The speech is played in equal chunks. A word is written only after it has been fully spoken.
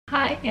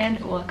Hi and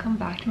welcome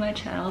back to my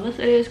channel. This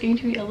video is going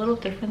to be a little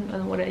different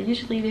than what I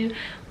usually do,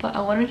 but I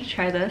wanted to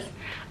try this.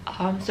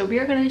 So we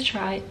are going to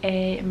try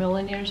a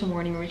millionaire's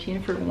morning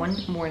routine for one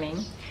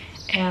morning.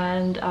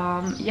 And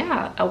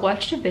yeah, I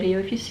watched a video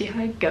if you see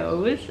how it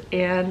goes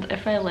and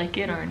if I like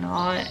it or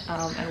not,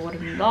 and what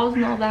it involves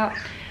and all that.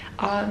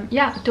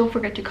 Yeah, don't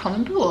forget to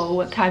comment below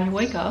what time you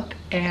wake up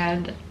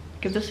and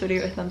give this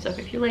video a thumbs up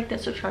if you like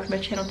this. Subscribe to my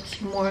channel to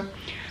see more,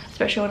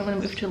 especially when I'm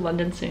going to move to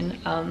London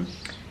soon.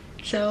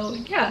 So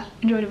yeah,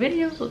 enjoy the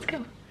videos. Let's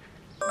go.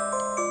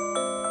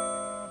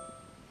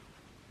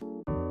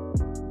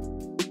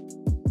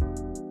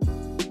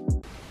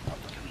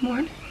 Good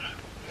morning.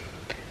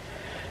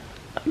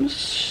 I'm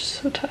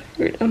so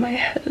tired and my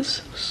head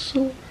is so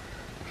sore.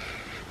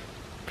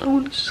 I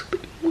want to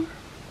sleep more.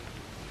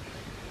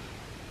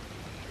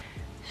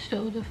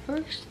 So the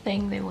first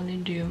thing they want to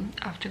do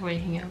after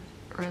waking up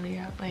early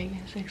at like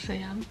 6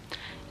 a.m.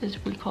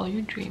 is recall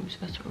your dreams.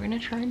 That's what we're gonna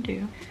try and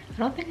do. I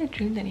don't think I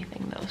dreamed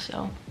anything though,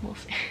 so we'll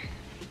see.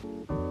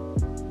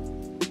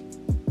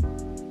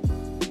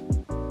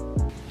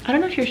 I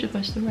don't know if you're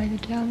supposed to write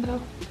it down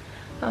though,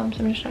 so I'm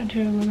just trying to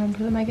remember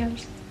them, I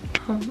guess.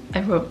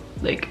 I wrote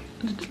like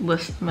a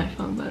list on my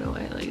phone, by the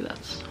way, like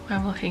that's why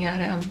I'm looking at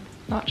it. I'm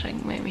not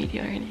checking my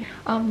media or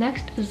anything.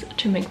 Next is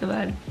to make the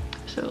bed.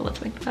 So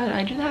let's make the bed.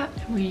 I do that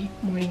every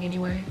morning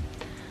anyway,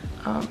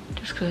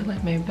 just because I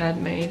like my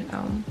bed made.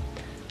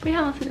 But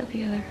yeah, let's do that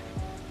together.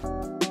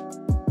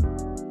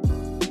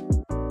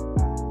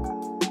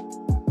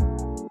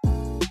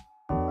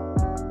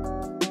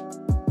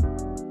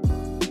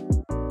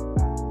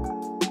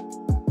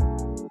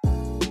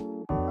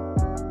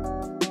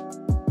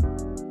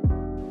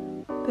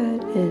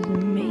 Bed is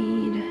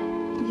made,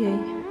 yay.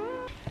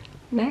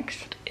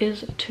 Next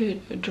is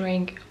to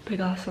drink a big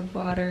glass of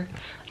water.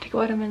 Take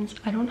vitamins.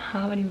 I don't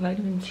have any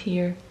vitamins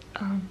here,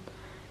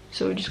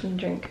 so we're just gonna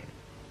drink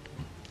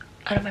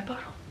out of my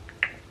bottle.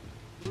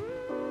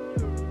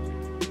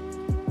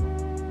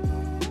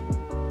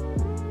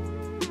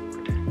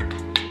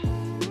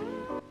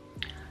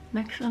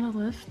 Next on the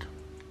list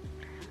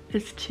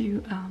is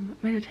to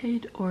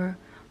meditate or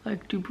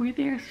like do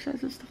breathing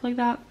exercises and stuff like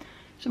that.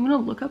 So I'm gonna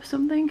look up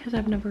something because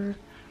I've never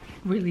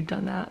really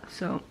done that.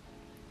 So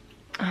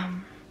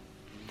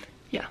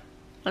yeah,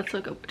 let's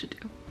look up what to do.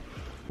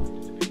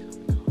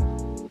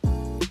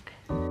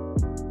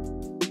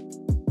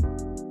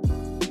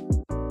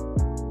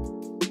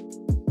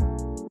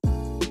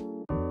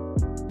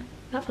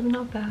 That was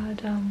not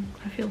bad.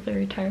 I feel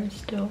very tired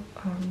still.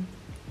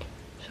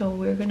 So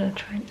we're gonna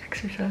try and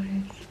exercise.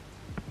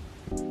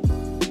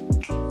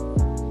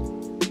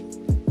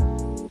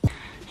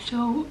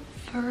 So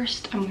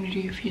first I'm gonna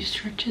do a few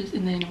stretches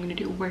and then I'm gonna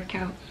do a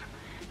workout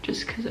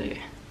just because I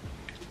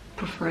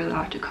prefer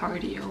that to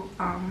cardio,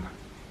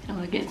 and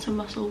like getting some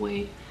muscle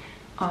weight.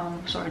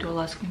 So I do a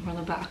lot of squatting on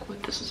the back,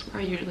 but this is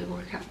where I usually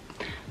work out.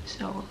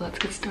 So let's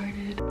get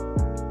started.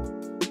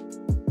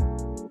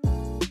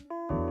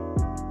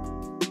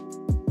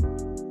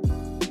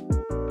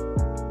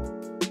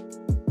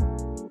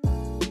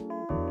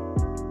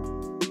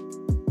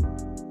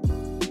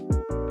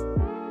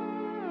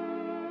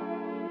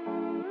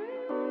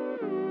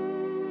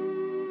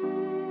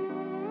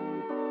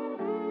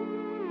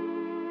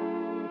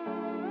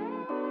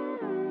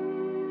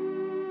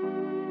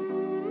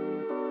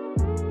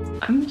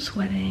 I'm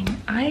sweating.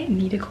 I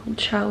need a cold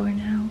shower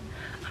now.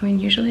 I mean,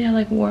 usually I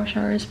like warm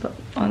showers, but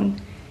on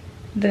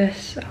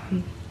this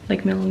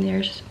like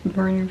millionaire's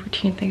morning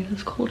routine thing,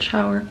 this cold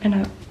shower,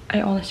 and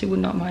I honestly would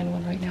not mind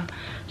one right now.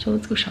 So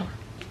let's go shower.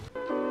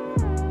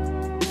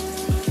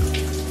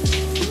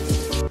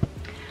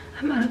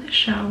 I'm out of the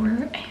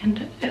shower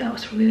and that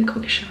was probably the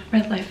quickest shower of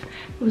my life.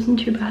 It wasn't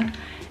too bad,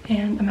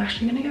 and I'm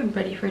actually gonna get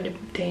ready for the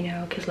day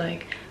now because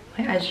like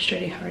my eyes are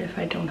starting to hurt if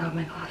I don't have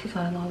my glasses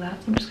on and all that.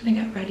 So I'm just gonna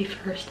get ready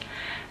first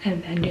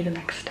and then do the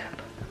next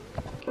step.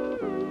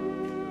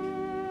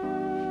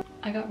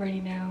 I got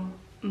ready now.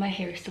 My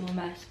hair is still a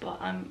mess,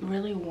 but I'm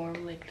really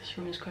warm. Like this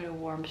room is quite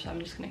warm, so I'm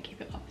just gonna keep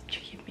it up to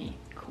keep me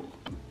cool.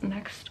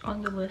 Next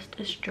on the list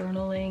is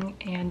journaling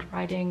and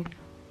writing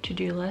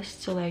to-do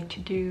lists. So like to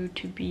do,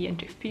 to be, and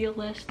to feel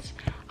lists.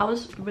 I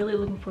was really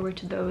looking forward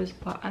to those,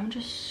 but I'm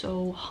just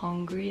so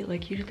hungry.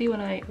 Like usually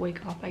when I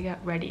wake up I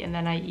get ready and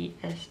then I eat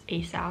as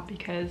ASAP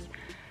because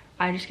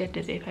I just get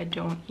dizzy if I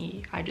don't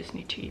eat. I just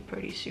need to eat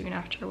pretty soon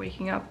after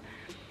waking up.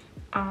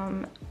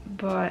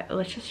 But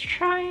let's just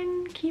try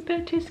and keep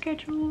it to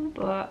schedule,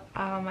 but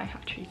I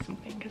have to eat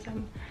something because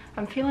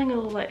I'm feeling a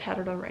little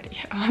lightheaded already.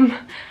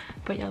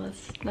 But yeah,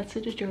 let's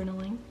do the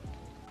journaling.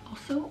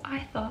 Also,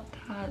 I thought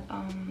that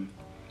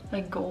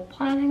like goal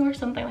planning or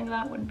something like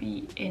that would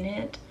be in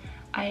it.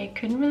 I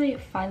couldn't really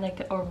find like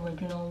the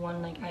original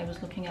one. Like I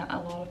was looking at a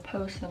lot of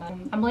posts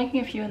and I'm linking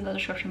a few in the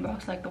description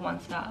box, like the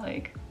ones that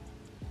like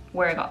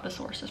where I got the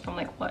sources from,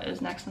 like what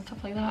is next and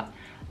stuff like that.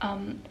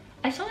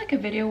 I saw like a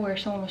video where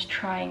someone was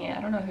trying it.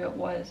 I don't know who it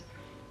was,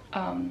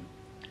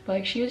 but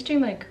like she was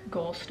doing like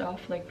goal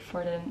stuff like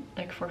for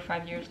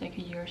 5 years, like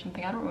a year or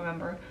something. I don't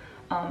remember.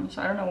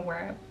 So I don't know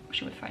where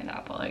she would find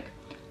that, but like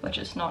but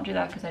just not do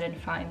that because I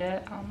didn't find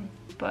it.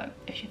 But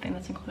if you think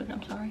that's included,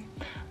 I'm sorry.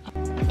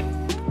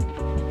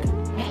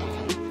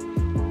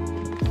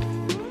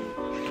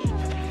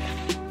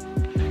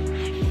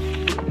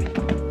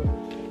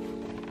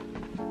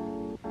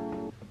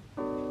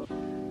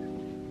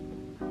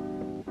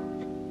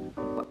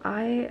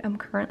 I am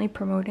currently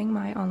promoting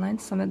my online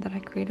summit that I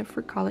created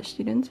for college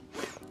students,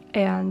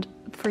 and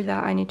for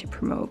that I need to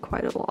promote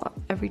quite a lot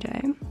every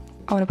day.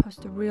 I want to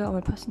post a reel, I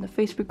want to post in the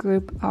Facebook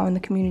group, in the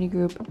community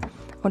group, I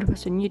want to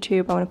post on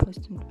YouTube, I want to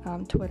post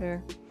on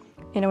Twitter,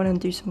 and I want to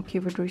do some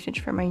keyword research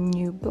for my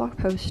new blog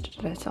post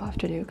that I still have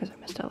to do because I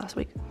missed it last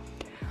week.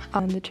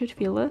 The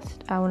to-do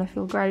list, I want to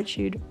feel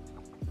gratitude,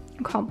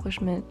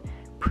 accomplishment,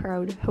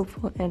 proud,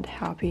 hopeful, and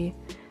happy.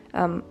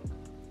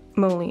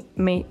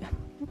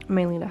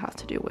 Mainly that has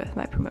to do with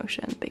my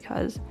promotion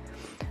because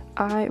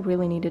I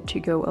really needed to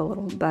go a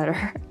little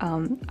better.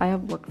 I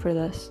have worked for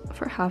this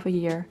for half a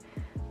year,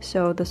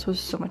 so this was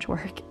so much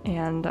work,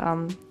 and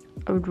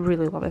I would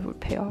really love if it would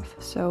pay off.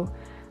 So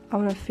I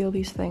want to feel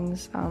these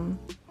things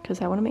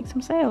because I want to make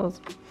some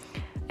sales.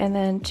 And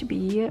then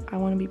I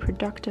want to be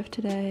productive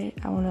today.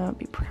 I want to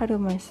be proud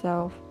of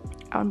myself.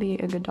 I want to be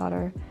a good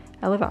daughter.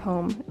 I live at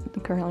home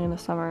currently in the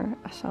summer,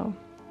 so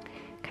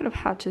kind of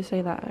had to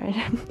say that,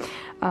 right?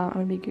 I want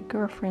to be a good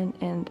girlfriend,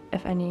 and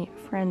if any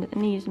friend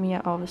needs me, I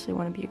obviously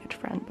want to be a good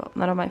friend, but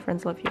none of my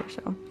friends live here,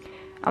 so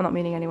I'm not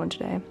meeting anyone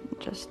today.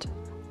 Just,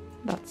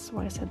 that's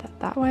why I said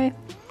that way.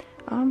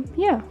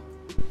 Yeah.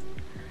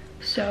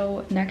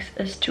 So next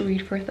is to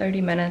read for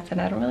 30 minutes, and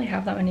I don't really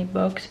have that many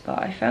books, but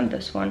I found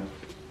this one.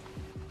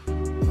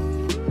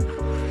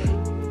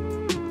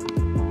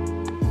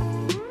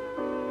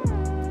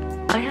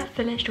 I have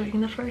finished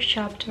reading the first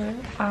chapter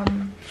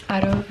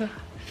out of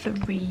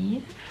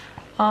 3,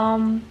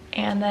 and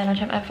then I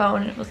checked my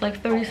phone and it was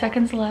like 30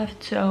 seconds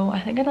left, so I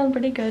think I done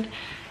pretty good,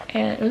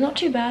 and it was not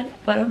too bad,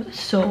 but I'm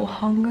so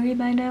hungry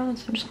by now,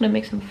 so I'm just gonna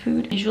make some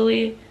food.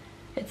 Usually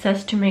it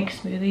says to make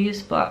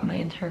smoothies, but my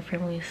entire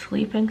family is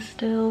sleeping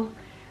still,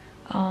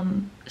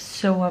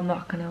 so I'm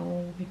not gonna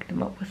wake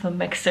them up with a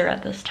mixer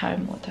at this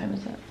time. What time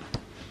is it?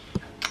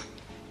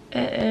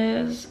 It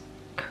is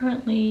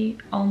currently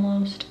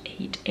almost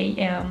 8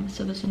 a.m.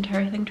 so this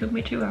entire thing took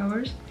me 2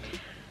 hours.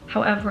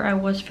 However, I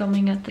was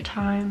filming at the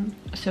time,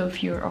 so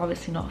if you're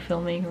obviously not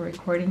filming or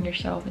recording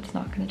yourself, it's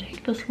not going to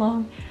take this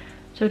long.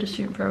 So just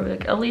assume probably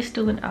like at least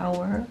still an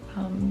hour,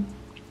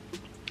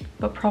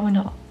 but probably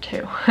not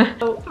 2.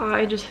 So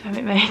I just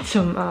made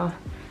some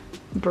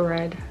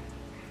bread,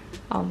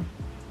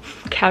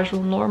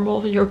 casual,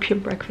 normal European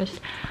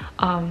breakfast.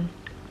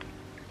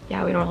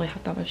 Yeah, we don't really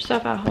have that much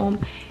stuff at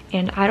home,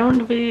 and I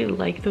don't really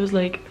like those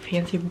like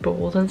fancy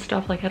bowls and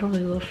stuff. Like I don't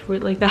really love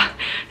fruit like that,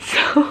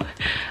 so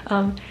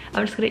I'm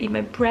just gonna eat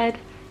my bread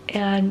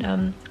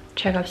and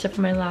check out stuff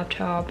on my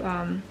laptop,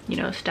 you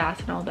know, stats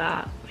and all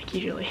that, like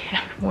usually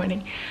every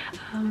morning.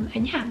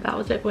 And yeah, that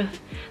was it with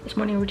this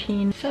morning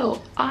routine.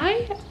 So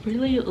I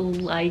really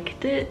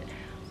liked it.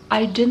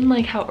 I didn't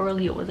like how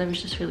early it was. I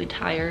was just really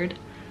tired.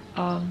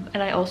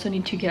 And I also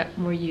need to get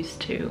more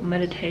used to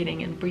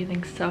meditating and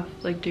breathing stuff,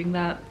 like doing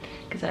that,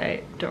 because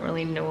I don't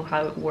really know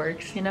how it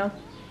works, you know.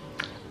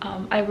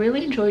 I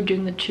really enjoyed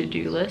doing the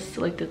to-do list,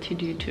 like the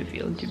to-do,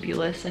 to-feel, and to-be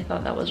list. I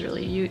thought that was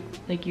really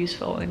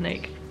useful and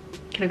like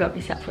kind of got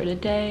me set for the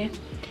day.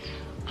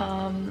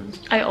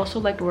 I also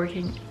liked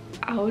working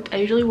out. I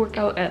usually work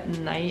out at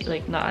night,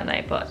 like not at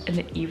night but in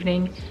the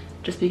evening,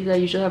 just because I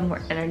usually have more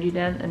energy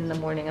then, and in the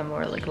morning I'm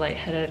more like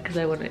lightheaded because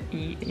I want to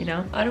eat, you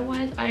know.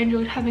 Otherwise, I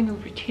enjoyed having a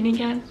routine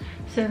again,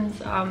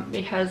 since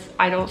because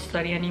I don't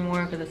study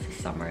anymore because it's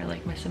the summer,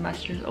 like my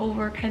semester is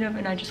over kind of,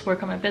 and I just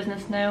work on my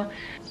business now.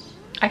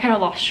 I kind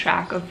of lost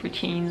track of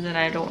routines, and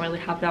I don't really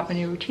have that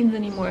many routines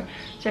anymore,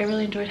 so I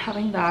really enjoyed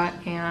having that.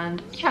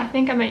 And yeah, I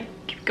think I might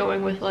keep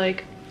going with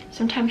like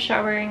sometimes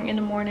showering in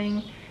the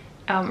morning,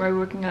 or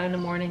working out in the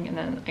morning, and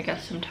then I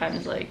guess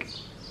sometimes like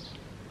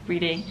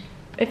reading.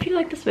 If you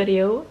like this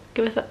video,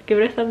 give it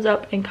a thumbs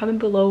up and comment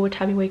below what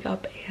time you wake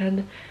up,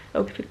 and I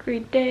hope you have a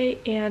great day,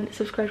 and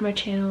subscribe to my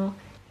channel.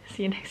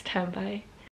 See you next time. Bye.